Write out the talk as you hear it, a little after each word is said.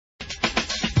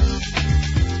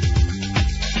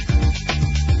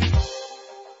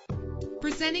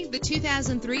Presenting the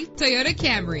 2003 Toyota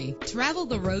Camry. Travel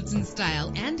the roads in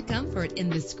style and comfort in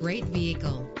this great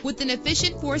vehicle. With an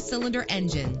efficient 4-cylinder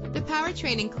engine, the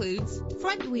powertrain includes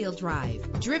front-wheel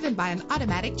drive, driven by an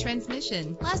automatic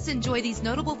transmission. Plus, enjoy these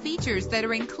notable features that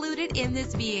are included in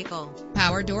this vehicle: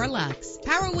 power door locks,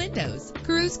 power windows,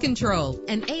 cruise control,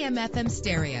 an AM/FM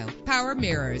stereo, power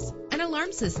mirrors, an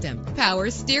alarm system, power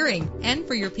steering. And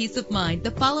for your peace of mind,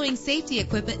 the following safety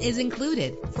equipment is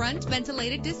included: front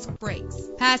ventilated disc brakes,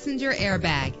 passenger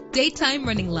airbag, daytime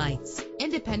running lights,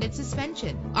 independent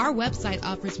suspension. Our website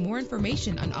offers more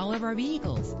information on all of our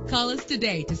vehicles. Call us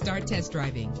today to start test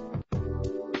driving.